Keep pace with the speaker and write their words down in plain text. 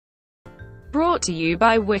Brought to you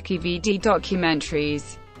by WikiVidi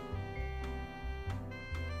Documentaries.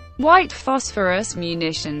 White phosphorus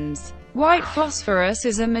munitions. White phosphorus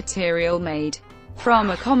is a material made from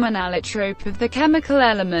a common allotrope of the chemical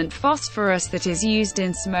element phosphorus that is used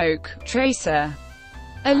in smoke, tracer,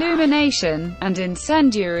 illumination, and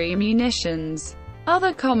incendiary munitions.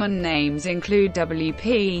 Other common names include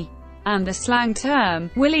WP, and the slang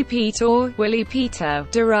term, Willy Pete or Willy Peter,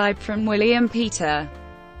 derived from William Peter.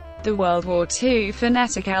 The World War II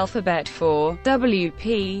phonetic alphabet for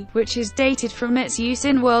WP, which is dated from its use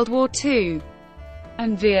in World War II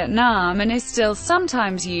and Vietnam and is still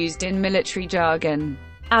sometimes used in military jargon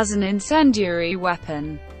as an incendiary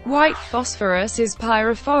weapon. White phosphorus is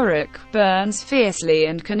pyrophoric, burns fiercely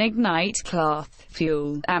and can ignite cloth,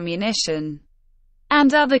 fuel, ammunition,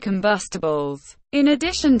 and other combustibles. In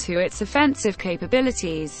addition to its offensive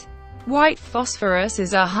capabilities, white phosphorus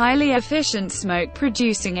is a highly efficient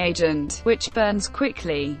smoke-producing agent, which burns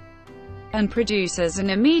quickly and produces an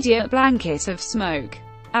immediate blanket of smoke.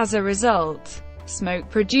 As a result,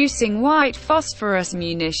 smoke-producing white phosphorus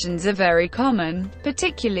munitions are very common,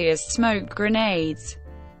 particularly as smoke grenades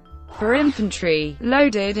for infantry,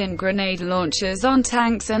 loaded in grenade launchers on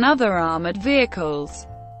tanks and other armored vehicles,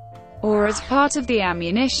 or as part of the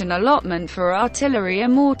ammunition allotment for artillery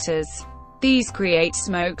and mortars. These create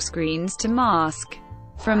smoke screens to mask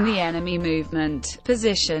from the enemy movement,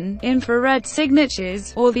 position, infrared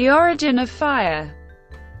signatures, or the origin of fire.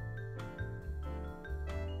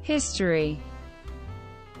 History.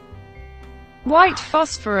 White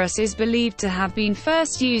phosphorus is believed to have been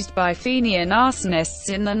first used by Fenian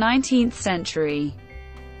arsonists in the 19th century,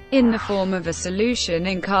 in the form of a solution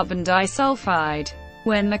in carbon disulfide.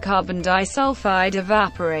 When the carbon disulfide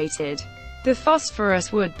evaporated, the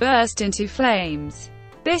phosphorus would burst into flames.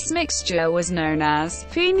 This mixture was known as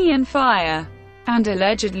Fenian fire, and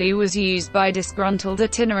allegedly was used by disgruntled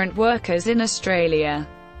itinerant workers in Australia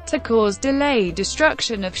to cause delayed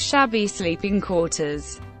destruction of shabby sleeping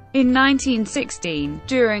quarters. In 1916,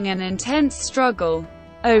 during an intense struggle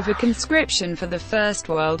over conscription for the First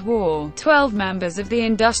World War, 12 members of the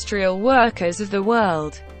Industrial Workers of the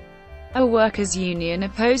World, a workers' union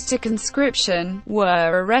opposed to conscription,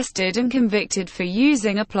 were arrested and convicted for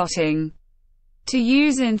plotting to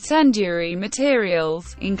use incendiary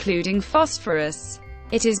materials, including phosphorus.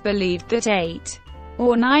 It is believed that 8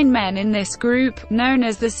 or 9 men in this group, known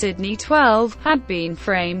as the Sydney 12, had been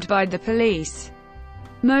framed by the police.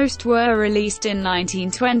 Most were released in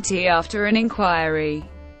 1920 after an inquiry.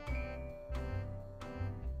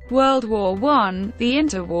 World War I, the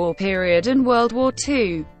interwar period and World War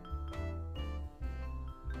II.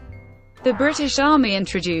 The British Army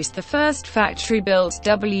introduced the first factory-built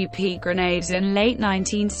WP grenades in late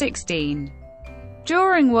 1916.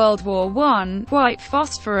 During World War I, white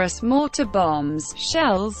phosphorus mortar bombs,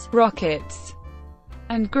 shells, rockets,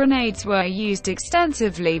 and grenades were used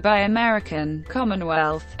extensively by American,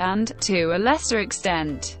 Commonwealth, and, to a lesser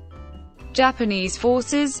extent, Japanese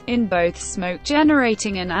forces, in both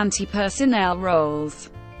smoke-generating and anti-personnel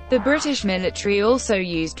roles. The British military also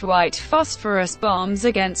used white phosphorus bombs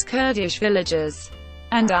against Kurdish villages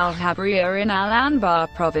and Al-Habriya in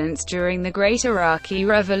Al-Anbar province during the Great Iraqi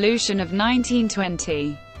Revolution of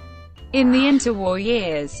 1920. In the interwar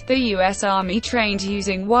years, the U.S. Army trained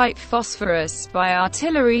using white phosphorus by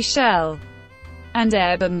artillery shell and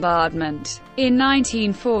air bombardment. In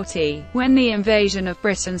 1940, when the invasion of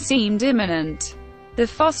Britain seemed imminent, the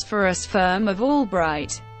phosphorus firm of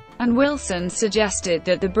Albright and Wilson suggested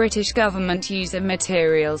that the British government use a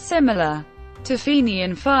material similar to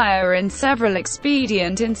Fenian fire in several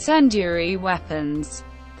expedient incendiary weapons.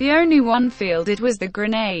 The only one fielded was the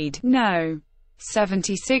grenade No.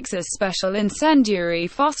 76, a special incendiary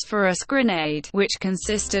phosphorus grenade, which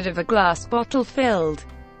consisted of a glass bottle filled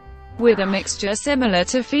with a mixture similar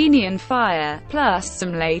to Fenian fire, plus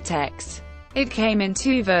some latex. It came in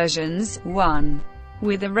 2 versions, one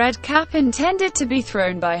with a red cap intended to be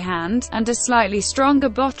thrown by hand, and a slightly stronger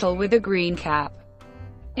bottle with a green cap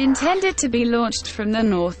intended to be launched from the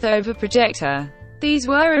north-over projector. These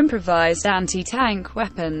were improvised anti-tank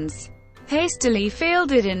weapons, hastily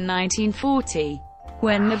fielded in 1940,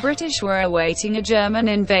 when the British were awaiting a German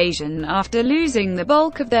invasion after losing the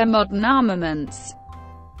bulk of their modern armaments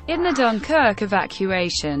in the Dunkirk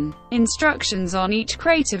evacuation. Instructions on each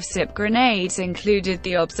crate of SIP grenades included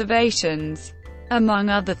the observations, among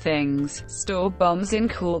other things, store bombs in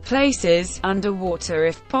cool places, underwater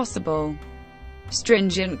if possible.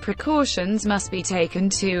 Stringent precautions must be taken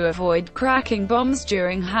to avoid cracking bombs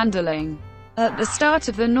during handling. At the start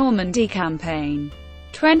of the Normandy campaign,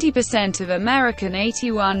 20% of American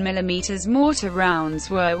 81mm mortar rounds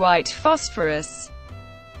were white phosphorus.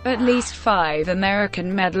 At least 5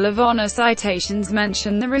 American Medal of Honor citations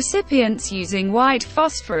mention the recipients using white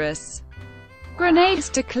phosphorus grenades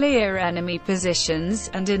to clear enemy positions,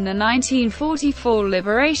 and in the 1944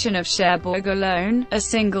 liberation of Cherbourg alone, a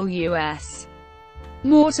single U.S.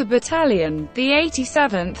 mortar battalion, the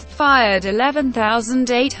 87th, fired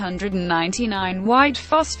 11,899 white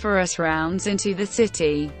phosphorus rounds into the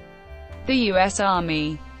city. The U.S.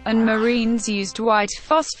 Army and Marines used white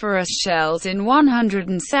phosphorus shells in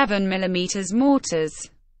 107mm mortars.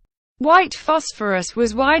 White phosphorus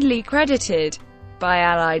was widely credited by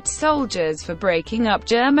Allied soldiers for breaking up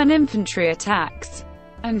German infantry attacks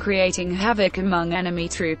and creating havoc among enemy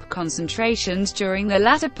troop concentrations during the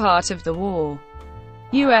latter part of the war.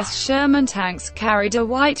 U.S. Sherman tanks carried a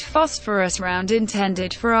white phosphorus round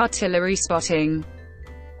intended for artillery spotting,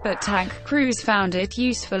 but tank crews found it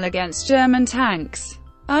useful against German tanks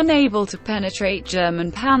unable to penetrate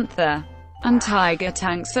German Panther and Tiger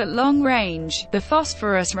tanks at long range. The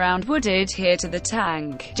phosphorus round would adhere to the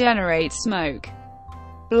tank, generate smoke,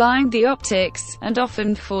 blind the optics, and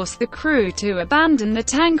often force the crew to abandon the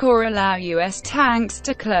tank or allow U.S. tanks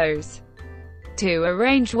to close to a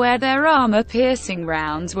range where their armor-piercing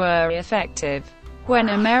rounds were effective. When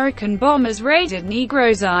American bombers raided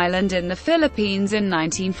Negros Island in the Philippines in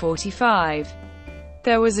 1945,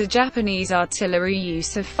 there was a Japanese artillery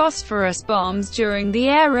use of phosphorus bombs during the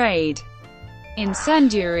air raid.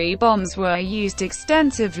 Incendiary bombs were used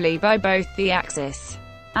extensively by both the Axis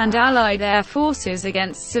and Allied air forces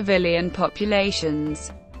against civilian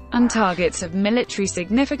populations and targets of military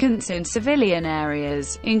significance in civilian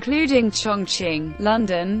areas, including Chongqing,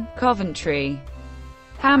 London, Coventry,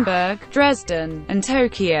 Hamburg, Dresden, and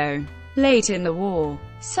Tokyo. Late in the war,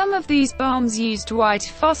 some of these bombs used white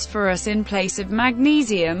phosphorus in place of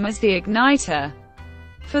magnesium as the igniter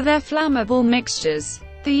for their flammable mixtures.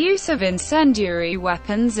 The use of incendiary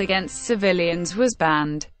weapons against civilians was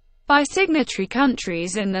banned by signatory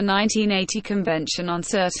countries in the 1980 Convention on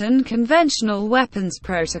Certain Conventional Weapons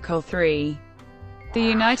Protocol 3. The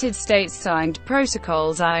United States signed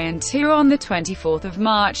Protocols I and II on 24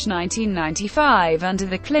 March 1995 under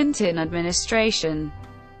the Clinton administration,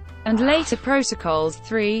 and later Protocols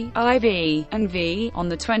 3, IV, and V, on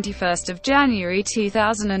 21 January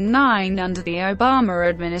 2009 under the Obama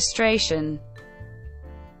administration.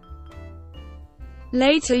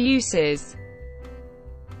 Later uses.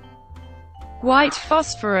 White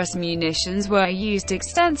phosphorus munitions were used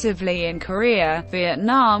extensively in Korea,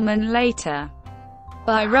 Vietnam and later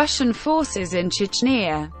by Russian forces in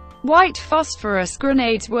Chechnya. White phosphorus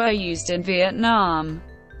grenades were used in Vietnam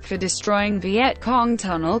for destroying Viet Cong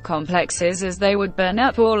tunnel complexes, as they would burn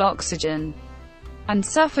up all oxygen and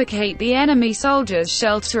suffocate the enemy soldiers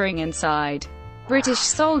sheltering inside. British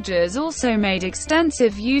soldiers also made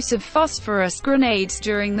extensive use of phosphorus grenades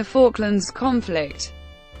during the Falklands conflict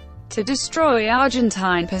to destroy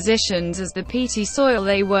Argentine positions, as the peaty soil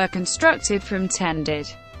they were constructed from tended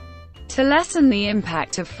to lessen the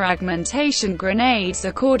impact of fragmentation grenades,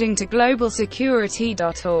 according to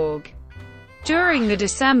globalsecurity.org. During the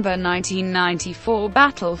December 1994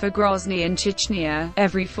 battle for Grozny in Chechnya,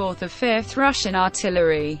 every 4th or 5th Russian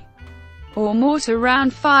artillery or mortar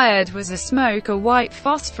round fired was a smoke or white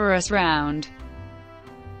phosphorus round.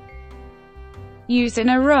 Use in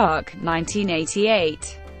Iraq,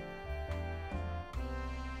 1988.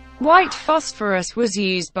 White phosphorus was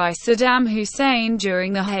used by Saddam Hussein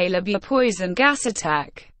during the Halabja poison gas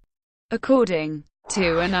attack, according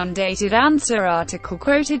to an undated Answer article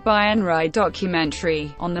quoted by WikiVidi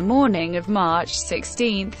Documentary. On the morning of March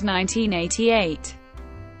 16, 1988,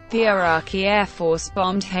 the Iraqi Air Force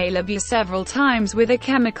bombed Halabja several times with a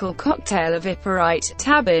chemical cocktail of Iperite,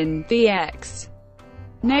 Tabin, VX,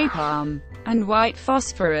 napalm, and white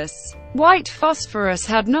phosphorus. White phosphorus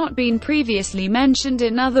had not been previously mentioned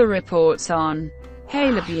in other reports on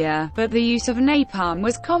Halabja, but the use of napalm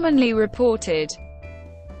was commonly reported.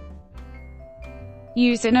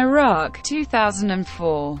 Use in Iraq,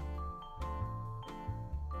 2004.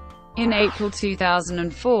 In April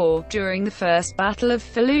 2004, during the First Battle of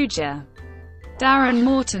Fallujah, Darren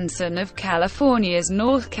Mortensen of California's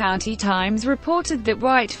North County Times reported that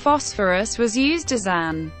white phosphorus was used as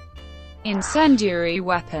an incendiary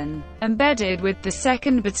weapon, embedded with the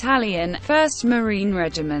 2nd Battalion, 1st Marine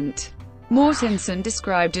Regiment. Mortensen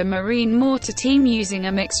described a Marine mortar team using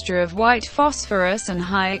a mixture of white phosphorus and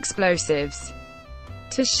high explosives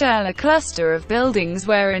to shell a cluster of buildings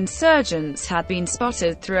where insurgents had been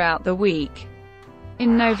spotted throughout the week.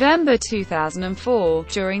 In November 2004,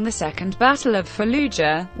 during the Second Battle of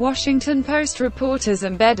Fallujah, Washington Post reporters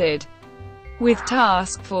embedded with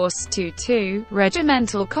Task Force 22,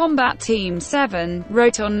 Regimental Combat Team 7,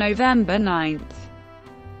 wrote on November 9,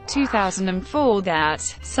 2004 that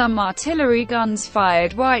some artillery guns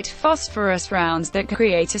fired white phosphorus rounds that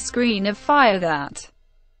create a screen of fire that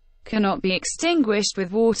cannot be extinguished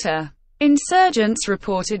with water. Insurgents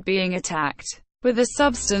reported being attacked with a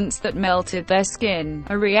substance that melted their skin,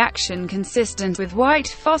 a reaction consistent with white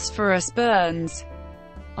phosphorus burns.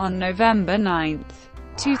 On November 9,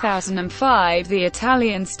 2005, the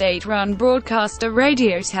Italian state-run broadcaster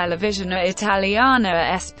Radio Televisione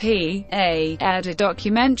Italiana SPA aired a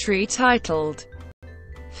documentary titled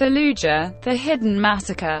Fallujah: The Hidden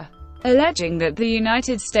Massacre, alleging that the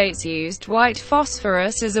United States used white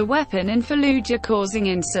phosphorus as a weapon in Fallujah, causing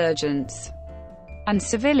insurgents and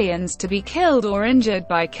civilians to be killed or injured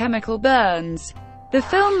by chemical burns. The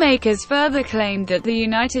filmmakers further claimed that the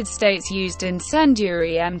United States used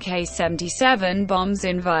incendiary Mk-77 bombs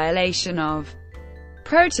in violation of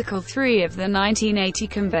Protocol 3 of the 1980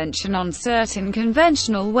 Convention on Certain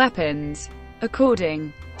Conventional Weapons.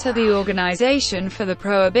 According to the Organization for the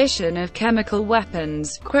Prohibition of Chemical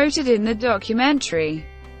Weapons, quoted in the documentary,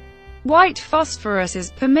 white phosphorus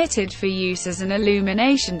is permitted for use as an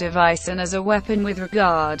illumination device and as a weapon with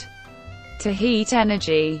regard to heat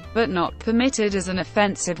energy, but not permitted as an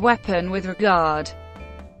offensive weapon with regard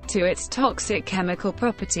to its toxic chemical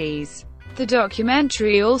properties. The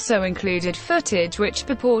documentary also included footage which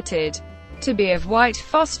purported to be of white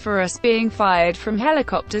phosphorus being fired from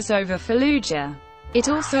helicopters over Fallujah. It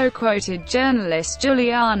also quoted journalist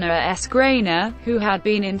Juliana S. Grainer, who had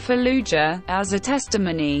been in Fallujah, as a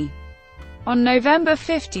testimony. On November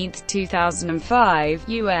 15, 2005,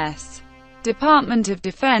 U.S. Department of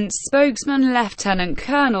Defense spokesman Lieutenant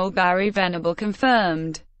Colonel Barry Venable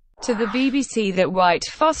confirmed to the BBC that white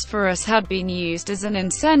phosphorus had been used as an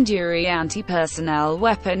incendiary anti-personnel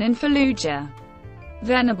weapon in Fallujah.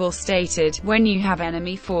 Venable stated, "When you have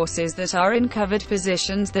enemy forces that are in covered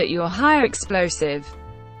positions that your high explosive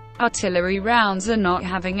artillery rounds are not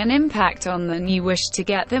having an impact on them, you wish to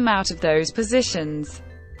get them out of those positions.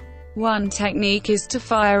 One technique is to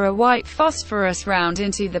fire a white phosphorus round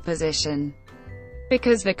into the position,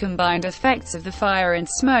 because the combined effects of the fire and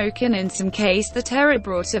smoke, and in some case the terror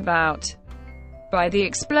brought about by the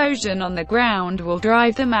explosion on the ground, will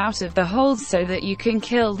drive them out of the holes so that you can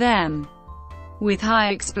kill them with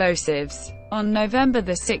high explosives." On November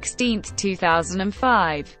 16,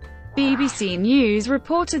 2005, BBC News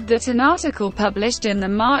reported that an article published in the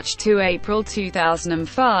March to April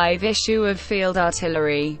 2005 issue of Field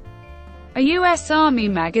Artillery, a U.S. Army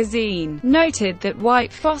magazine, noted that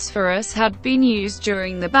white phosphorus had been used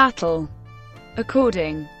during the battle.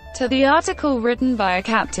 According to the article written by a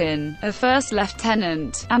captain, a first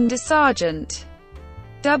lieutenant, and a sergeant,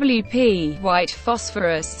 WP, white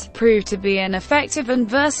phosphorus proved to be an effective and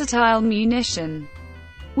versatile munition.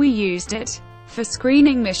 We used it for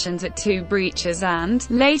screening missions at 2 breaches and,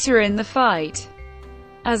 later in the fight,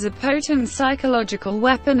 as a potent psychological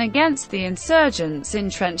weapon against the insurgents in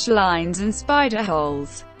trench lines and spider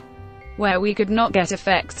holes, where we could not get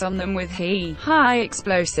effects on them with high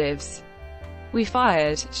explosives. We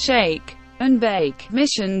fired, shake, and bake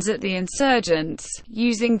missions at the insurgents,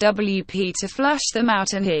 using WP to flush them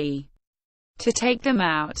out and to take them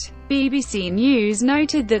out. BBC News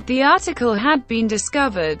noted that the article had been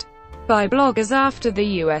discovered by bloggers after the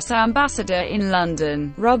U.S. ambassador in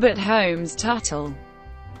London, Robert Holmes Tuttle,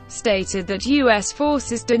 stated that U.S.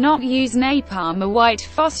 forces do not use napalm or white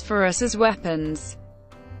phosphorus as weapons.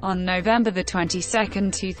 On November 22,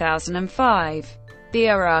 2005, the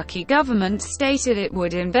Iraqi government stated it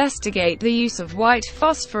would investigate the use of white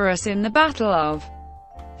phosphorus in the Battle of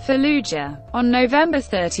Fallujah. On November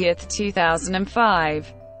 30,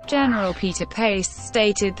 2005, General Peter Pace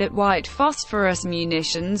stated that white phosphorus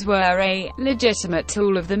munitions were a legitimate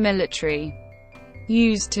tool of the military,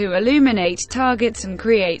 used to illuminate targets and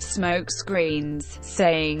create smoke screens,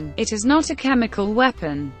 saying, "It is not a chemical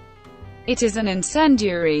weapon. It is an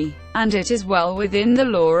incendiary, and it is well within the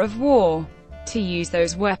law of war to use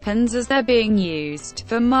those weapons as they're being used,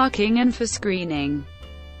 for marking and for screening."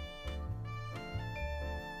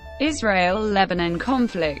 Israel-Lebanon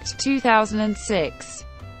conflict, 2006.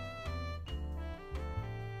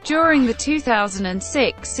 During the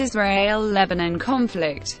 2006 Israel-Lebanon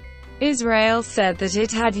conflict, Israel said that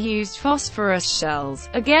it had used phosphorus shells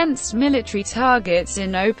against military targets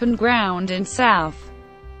in open ground in South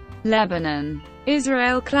Lebanon.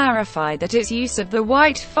 Israel clarified that its use of the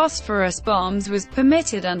white phosphorus bombs was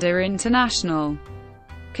permitted under international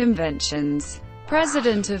conventions.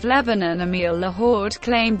 President of Lebanon Emil Lahoud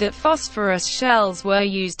claimed that phosphorus shells were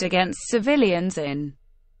used against civilians in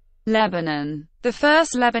Lebanon. The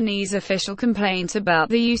first Lebanese official complaint about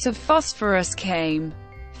the use of phosphorus came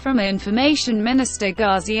from Information Minister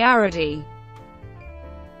Ghazi Aradi.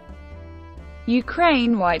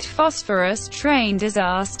 Ukraine white phosphorus train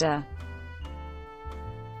disaster.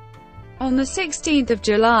 On 16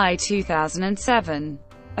 July 2007,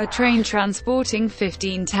 a train transporting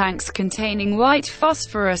 15 tanks containing white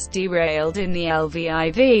phosphorus derailed in the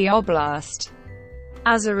Lviv Oblast.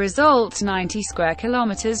 As a result, 90 square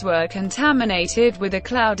kilometers were contaminated with a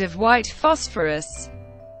cloud of white phosphorus.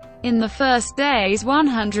 In the first days,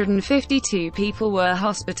 152 people were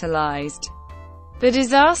hospitalized. The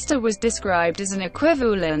disaster was described as an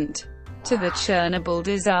equivalent to the Chernobyl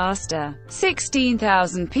disaster.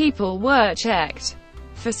 16,000 people were checked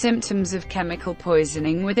for symptoms of chemical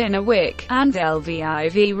poisoning within a week, and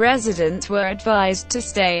Lviv residents were advised to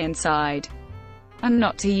stay inside and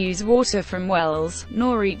not to use water from wells,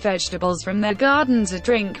 nor eat vegetables from their gardens or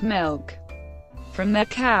drink milk from their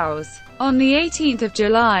cows. On 18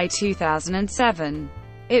 July 2007,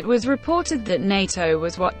 it was reported that NATO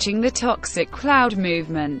was watching the toxic cloud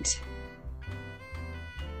movement.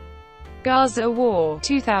 Gaza War,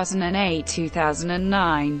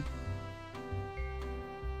 2008-2009.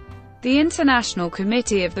 The International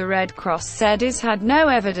Committee of the Red Cross said it had no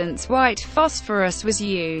evidence white phosphorus was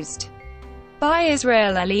used by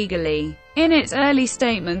Israel illegally. In its early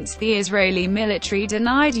statements, the Israeli military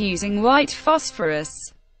denied using white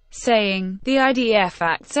phosphorus, saying, "The IDF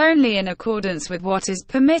acts only in accordance with what is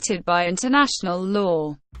permitted by international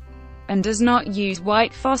law, and does not use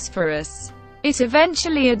white phosphorus." It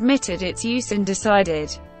eventually admitted its use and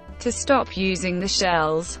decided to stop using the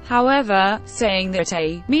shells, however, saying that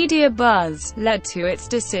a media buzz led to its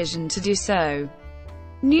decision to do so.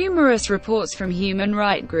 Numerous reports from human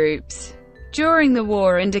rights groups during the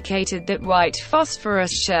war indicated that white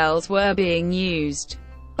phosphorus shells were being used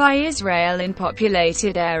by Israel in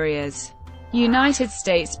populated areas. United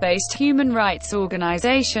States-based human rights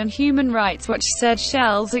organization Human Rights Watch said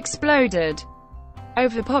shells exploded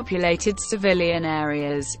over populated civilian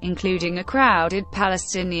areas, including a crowded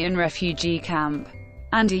Palestinian refugee camp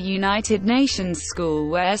and a United Nations school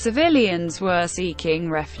where civilians were seeking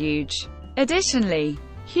refuge. Additionally,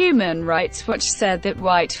 Human Rights Watch said that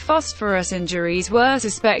white phosphorus injuries were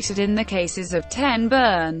suspected in the cases of 10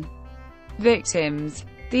 burn victims.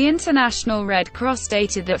 The International Red Cross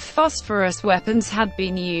stated that phosphorus weapons had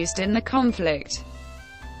been used in the conflict,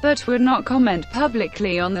 but would not comment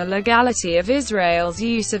publicly on the legality of Israel's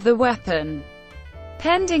use of the weapon,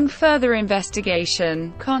 pending further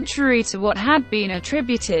investigation, contrary to what had been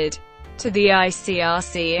attributed to the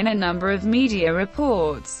ICRC in a number of media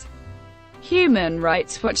reports. Human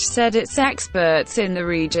Rights Watch said its experts in the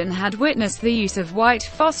region had witnessed the use of white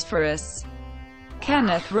phosphorus.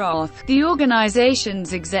 Kenneth Roth, the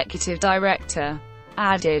organization's executive director,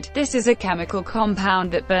 added, "This is a chemical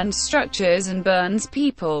compound that burns structures and burns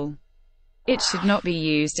people. It should not be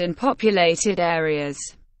used in populated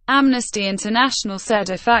areas." Amnesty International said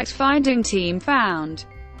a fact-finding team found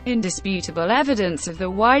indisputable evidence of the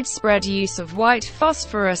widespread use of white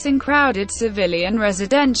phosphorus in crowded civilian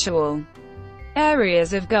residential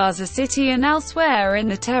areas of Gaza City and elsewhere in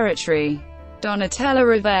the territory. Donatella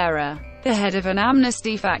Rivera, the head of an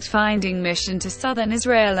Amnesty fact-finding mission to southern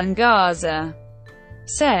Israel and Gaza,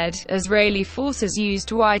 said Israeli forces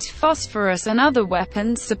used white phosphorus and other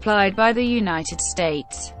weapons supplied by the United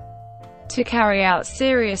States to carry out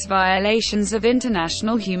serious violations of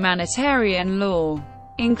international humanitarian law,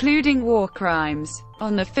 including war crimes.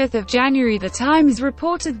 On 5 January, The Times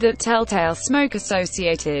reported that telltale smoke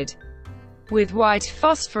associated with white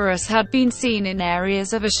phosphorus had been seen in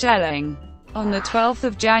areas of a shelling. On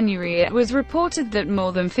 12 January, it was reported that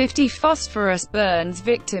more than 50 phosphorus burns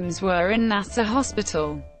victims were in Nasser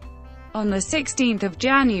Hospital. On 16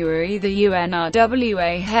 January, the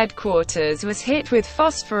UNRWA headquarters was hit with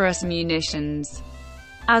phosphorus munitions.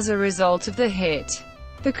 As a result of the hit,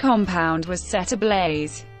 the compound was set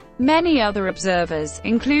ablaze. Many other observers,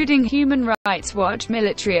 including Human Rights Watch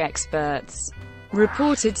military experts,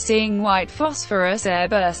 reported seeing white phosphorus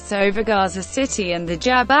airbursts over Gaza City and the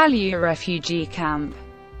Jabalia refugee camp.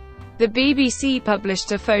 The BBC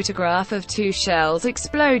published a photograph of 2 shells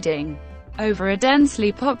exploding over a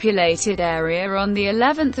densely populated area on the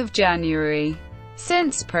 11th of January.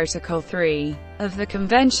 Since Protocol 3 of the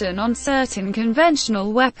Convention on Certain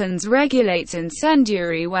Conventional Weapons regulates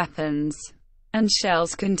incendiary weapons, and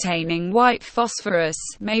shells containing white phosphorus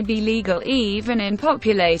may be legal even in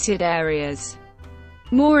populated areas.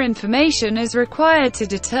 More information is required to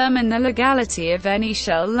determine the legality of any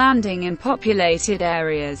shell landing in populated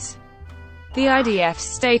areas. The IDF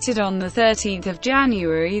stated on 13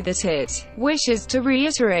 January that it wishes to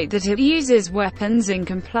reiterate that it uses weapons in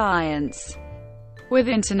compliance with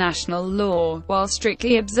international law, while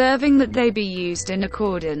strictly observing that they be used in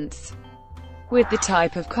accordance with the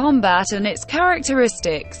type of combat and its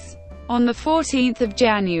characteristics. On 14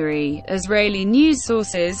 January, Israeli news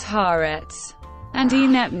sources Haaretz and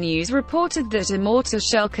Ynet News reported that a mortar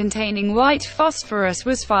shell containing white phosphorus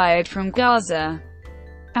was fired from Gaza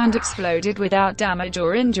and exploded without damage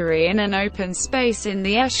or injury in an open space in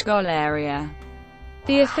the Eshkol area.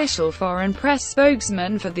 The official foreign press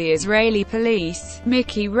spokesman for the Israeli police,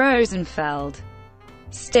 Miki Rosenfeld,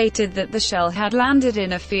 stated that the shell had landed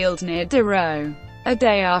in a field near Dero. A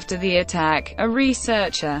day after the attack, a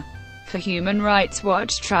researcher for Human Rights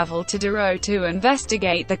Watch traveled to Dero to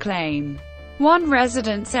investigate the claim. One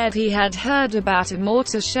resident said he had heard about a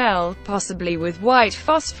mortar shell, possibly with white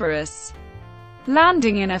phosphorus,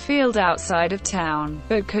 landing in a field outside of town,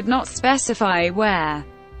 but could not specify where.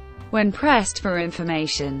 When pressed for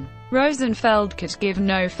information, Rosenfeld could give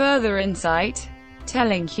no further insight,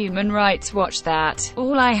 telling Human Rights Watch that,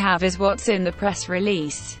 "All I have is what's in the press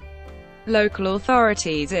release." Local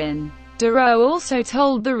authorities in Dero also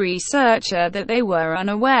told the researcher that they were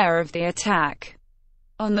unaware of the attack.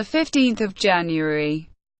 On 15 January,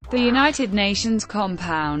 the United Nations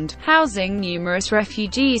compound, housing numerous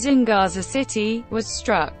refugees in Gaza City, was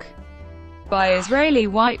struck by Israeli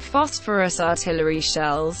white phosphorus artillery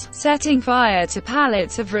shells, setting fire to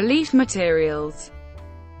pallets of relief materials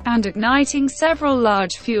and igniting several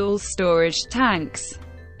large fuel storage tanks.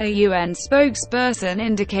 A UN spokesperson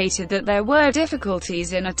indicated that there were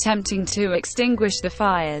difficulties in attempting to extinguish the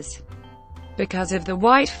fires because of the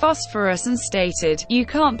white phosphorus and stated, "You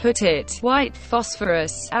can't put it, white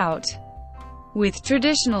phosphorus, out with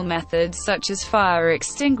traditional methods such as fire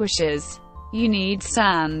extinguishers. You need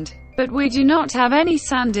sand. But we do not have any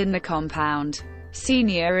sand in the compound."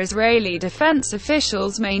 Senior Israeli defense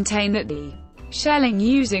officials maintain that the shelling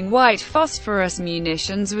using white phosphorus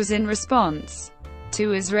munitions was in response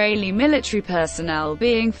to Israeli military personnel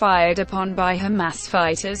being fired upon by Hamas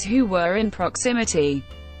fighters who were in proximity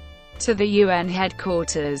to the UN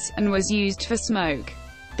headquarters, and was used for smoke.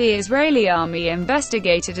 The Israeli army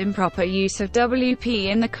investigated improper use of WP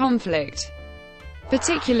in the conflict,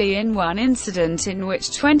 particularly in one incident in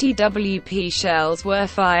which 20 WP shells were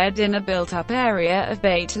fired in a built-up area of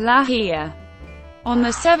Beit Lahia.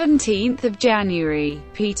 On 17 January,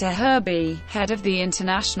 Peter Herby, head of the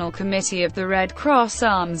International Committee of the Red Cross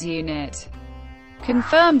Arms Unit,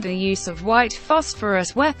 confirmed the use of white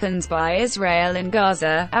phosphorus weapons by Israel in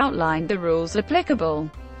Gaza, outlined the rules applicable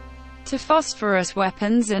to phosphorus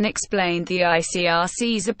weapons and explained the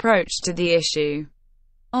ICRC's approach to the issue.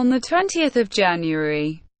 On 20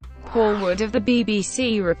 January, Paul Wood of the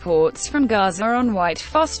BBC reports from Gaza on white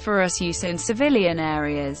phosphorus use in civilian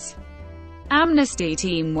areas. Amnesty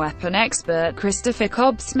team weapon expert Christopher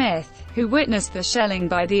Cobb-Smith, who witnessed the shelling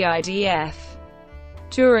by the IDF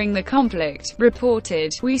during the conflict,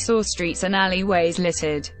 reported, "We saw streets and alleyways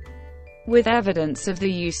littered with evidence of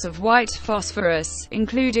the use of white phosphorus,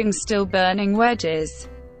 including still burning wedges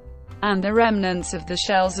and the remnants of the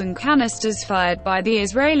shells and canisters fired by the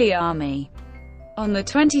Israeli army." On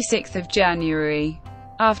 26 January,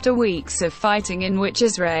 after weeks of fighting in which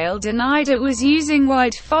Israel denied it was using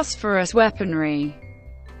white phosphorus weaponry,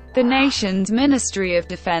 the nation's Ministry of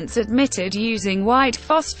Defense admitted using white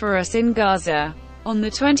phosphorus in Gaza. On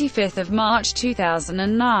 25 March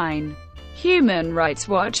 2009, Human Rights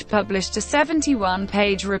Watch published a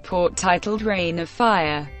 71-page report titled "Rain of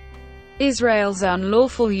Fire: Israel's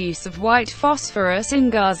Unlawful Use of White Phosphorus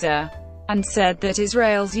in Gaza," and said that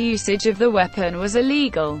Israel's usage of the weapon was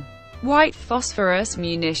illegal. White phosphorus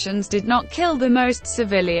munitions did not kill the most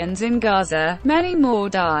civilians in Gaza, many more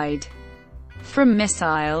died from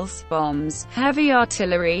missiles, bombs, heavy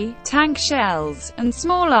artillery, tank shells, and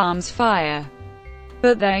small arms fire.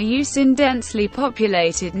 But their use in densely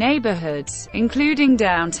populated neighborhoods, including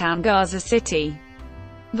downtown Gaza City,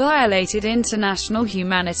 violated international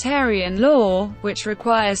humanitarian law, which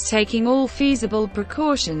requires taking all feasible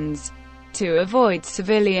precautions to avoid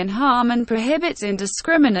civilian harm and prohibits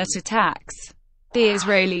indiscriminate attacks. The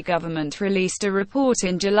Israeli government released a report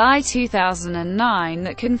in July 2009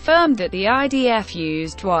 that confirmed that the IDF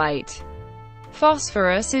used white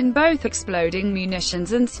phosphorus in both exploding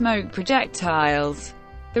munitions and smoke projectiles.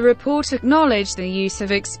 The report acknowledged the use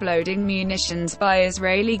of exploding munitions by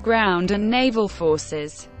Israeli ground and naval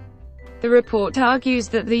forces. The report argues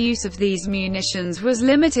that the use of these munitions was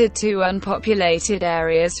limited to unpopulated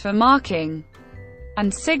areas for marking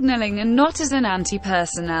and signaling and not as an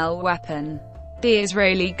anti-personnel weapon. The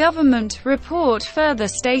Israeli government report further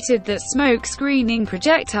stated that smoke-screening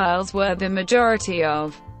projectiles were the majority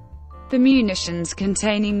of the munitions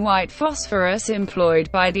containing white phosphorus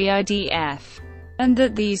employed by the IDF, and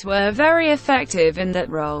that these were very effective in that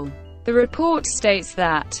role. The report states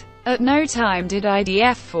that, at no time did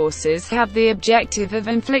IDF forces have the objective of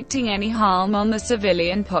inflicting any harm on the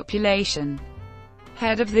civilian population.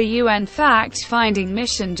 Head of the UN fact-finding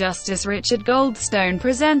mission Justice Richard Goldstone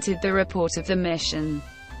presented the report of the mission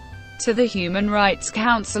to the Human Rights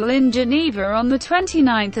Council in Geneva on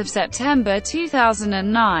 29 September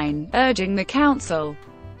 2009, urging the Council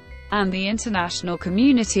and the international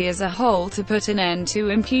community as a whole to put an end to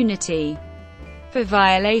impunity for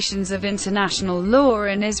violations of international law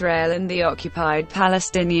in Israel and the occupied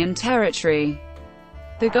Palestinian territory.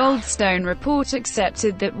 The Goldstone report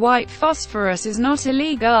accepted that white phosphorus is not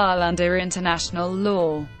illegal under international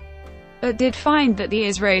law, but did find that the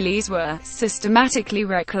Israelis were systematically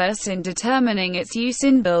reckless in determining its use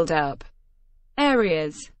in build-up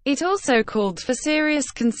areas. It also called for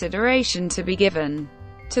serious consideration to be given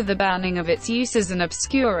to the banning of its use as an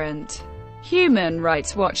obscurant. Human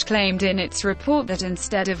Rights Watch claimed in its report that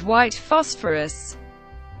instead of white phosphorus,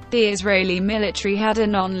 the Israeli military had a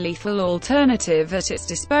non-lethal alternative at its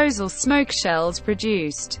disposal: smoke shells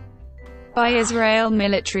produced by Israel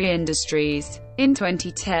Military Industries. In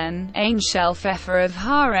 2010, Ein Shel-Pfeffer of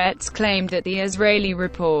Haaretz claimed that the Israeli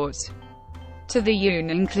report to the UN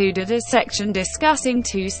included a section discussing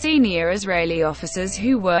two senior Israeli officers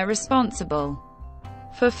who were responsible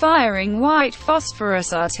for firing white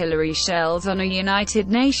phosphorus artillery shells on a United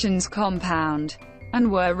Nations compound,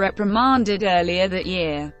 and were reprimanded earlier that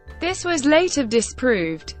year. This was later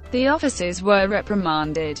disproved. The officers were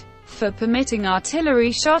reprimanded for permitting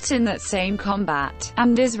artillery shot in that same combat,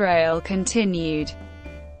 and Israel continued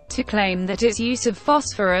to claim that its use of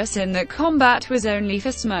phosphorus in that combat was only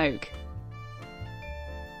for smoke.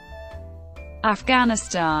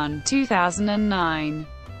 Afghanistan, 2009.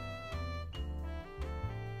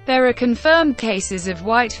 There are confirmed cases of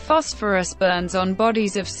white phosphorus burns on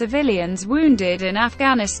bodies of civilians wounded in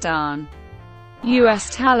Afghanistan.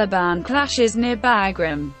 U.S. Taliban clashes near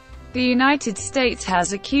Bagram. The United States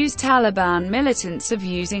has accused Taliban militants of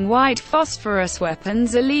using white phosphorus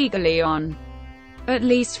weapons illegally on at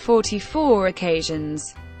least 44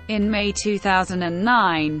 occasions. In May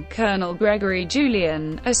 2009, Colonel Gregory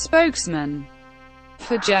Julian, a spokesman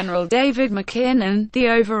for General David McKinnon, the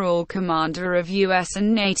overall commander of U.S.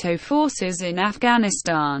 and NATO forces in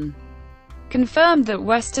Afghanistan, confirmed that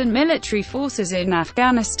Western military forces in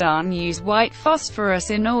Afghanistan use white phosphorus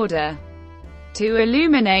in order to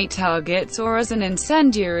illuminate targets or as an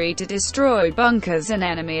incendiary to destroy bunkers and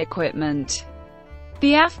enemy equipment.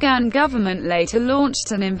 The Afghan government later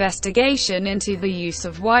launched an investigation into the use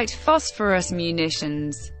of white phosphorus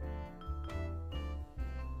munitions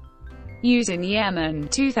used in Yemen,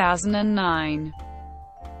 2009.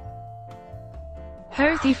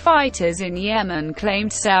 Houthi fighters in Yemen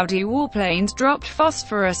claimed Saudi warplanes dropped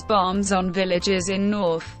phosphorus bombs on villages in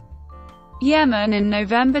North Yemen in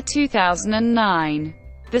November 2009.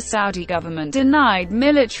 The Saudi government denied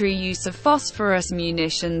military use of phosphorus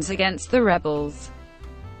munitions against the rebels,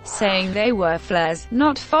 saying they were flares,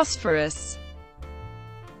 not phosphorus.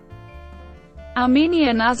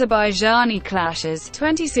 Armenian-Azerbaijani clashes,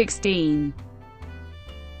 2016.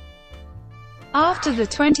 After the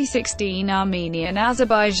 2016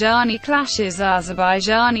 Armenian-Azerbaijani clashes,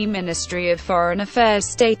 Azerbaijani Ministry of Foreign Affairs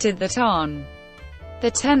stated that on the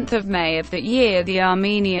 10th of May of that year the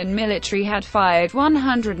Armenian military had fired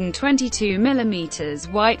 122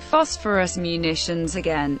 mm white phosphorus munitions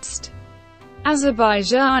against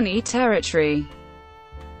Azerbaijani territory.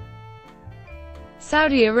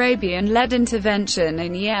 Saudi Arabian-led intervention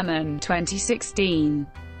in Yemen, 2016.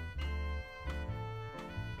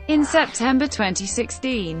 In September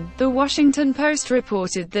 2016, The Washington Post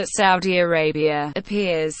reported that Saudi Arabia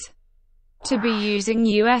appears to be using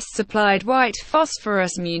U.S.-supplied white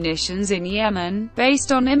phosphorus munitions in Yemen,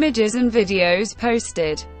 based on images and videos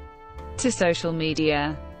posted to social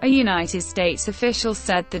media. A United States official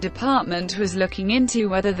said the department was looking into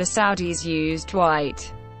whether the Saudis used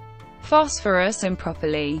white phosphorus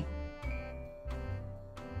improperly.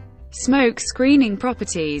 Smoke screening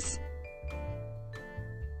properties.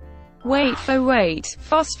 Weight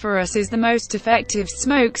phosphorus is the most effective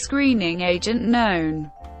smoke screening agent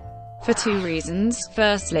known, for two reasons.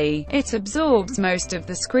 Firstly, it absorbs most of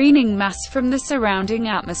the screening mass from the surrounding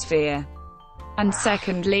atmosphere. And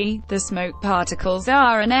secondly, the smoke particles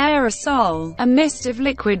are an aerosol, a mist of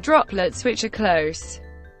liquid droplets which are close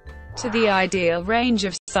to the ideal range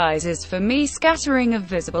of sizes for scattering of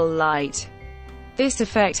visible light. This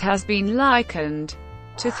effect has been likened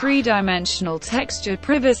to three-dimensional texture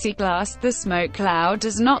privacy glass. The smoke cloud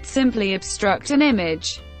does not simply obstruct an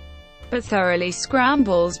image, but thoroughly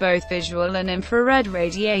scrambles both visual and infrared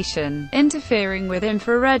radiation, interfering with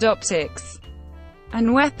infrared optics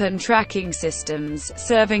and weapon tracking systems,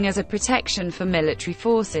 serving as a protection for military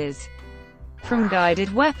forces from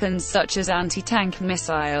guided weapons such as anti-tank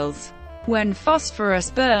missiles. When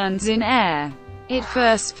phosphorus burns in air, it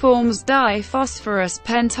first forms diphosphorus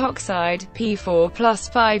pentoxide, P4 plus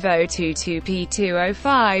 5022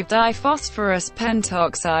 P2O5. Diphosphorus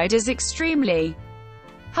pentoxide is extremely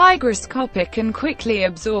hygroscopic and quickly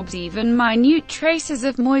absorbs even minute traces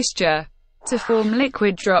of moisture to form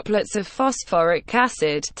liquid droplets of phosphoric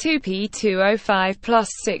acid, 2P2O5 plus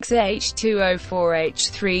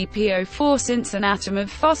 6H2O4H3PO4. Since an atom of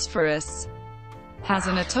phosphorus has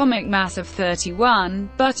an atomic mass of 31,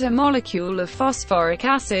 but a molecule of phosphoric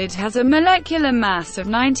acid has a molecular mass of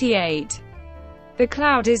 98, the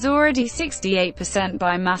cloud is already 68%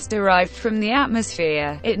 biomass derived from the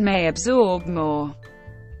atmosphere. It may absorb more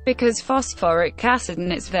because phosphoric acid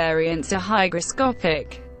and its variants are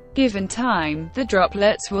hygroscopic. Given time, the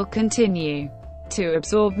droplets will continue to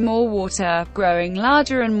absorb more water, growing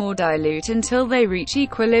larger and more dilute until they reach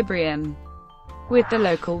equilibrium with the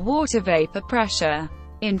local water vapor pressure.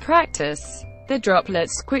 In practice, the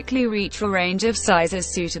droplets quickly reach a range of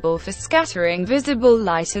sizes suitable for scattering visible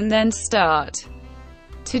light and then start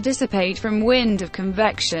to dissipate from wind of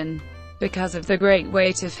convection. Because of the great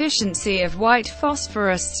weight efficiency of white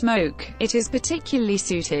phosphorus smoke, it is particularly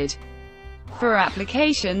suited for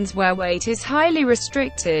applications where weight is highly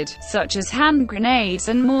restricted, such as hand grenades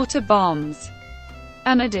and mortar bombs.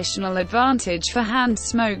 An additional advantage for hand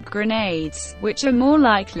smoke grenades, which are more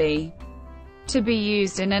likely to be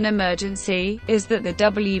used in an emergency, is that the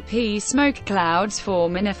WP smoke clouds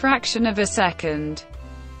form in a fraction of a second.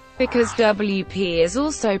 Because WP is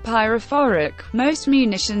also pyrophoric, most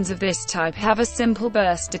munitions of this type have a simple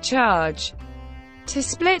burster charge to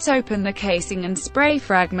split open the casing and spray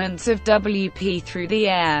fragments of WP through the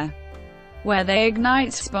air, where they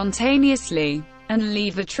ignite spontaneously and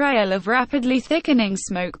leave a trail of rapidly thickening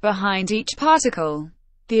smoke behind each particle.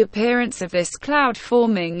 The appearance of this cloud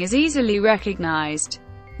forming is easily recognized.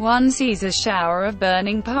 One sees a shower of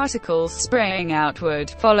burning particles spraying outward,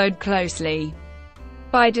 followed closely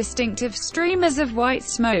by distinctive streamers of white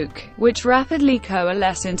smoke, which rapidly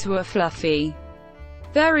coalesce into a fluffy,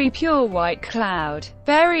 very pure white cloud.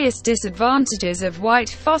 Various disadvantages of white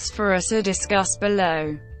phosphorus are discussed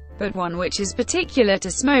below, but one which is particular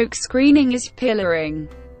to smoke screening is pillaring.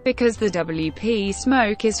 Because the WP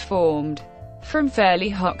smoke is formed from fairly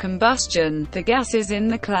hot combustion, the gases in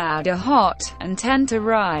the cloud are hot, and tend to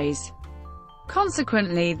rise.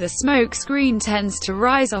 Consequently, the smoke screen tends to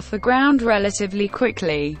rise off the ground relatively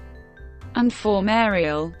quickly and form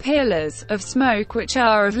aerial pillars of smoke which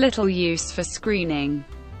are of little use for screening.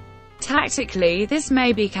 Tactically, this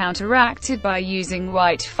may be counteracted by using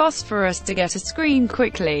white phosphorus to get a screen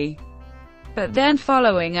quickly, but then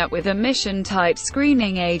following up with emission-type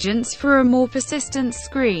screening agents for a more persistent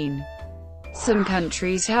screen. Some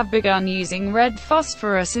countries have begun using red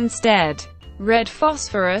phosphorus instead. Red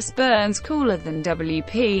phosphorus burns cooler than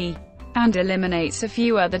WP, and eliminates a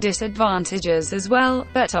few other disadvantages as well,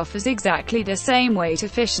 but offers exactly the same weight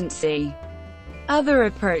efficiency. Other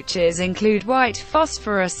approaches include white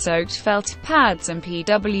phosphorus-soaked felt pads and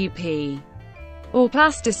PWP, or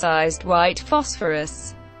plasticized white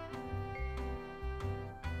phosphorus.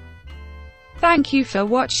 Thank you for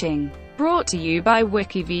watching. Brought to you by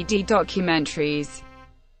WikiVidi Documentaries.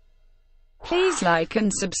 Please like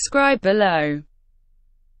and subscribe below.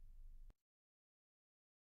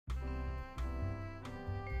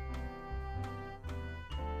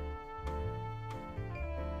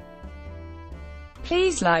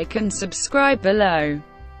 Please like and subscribe below.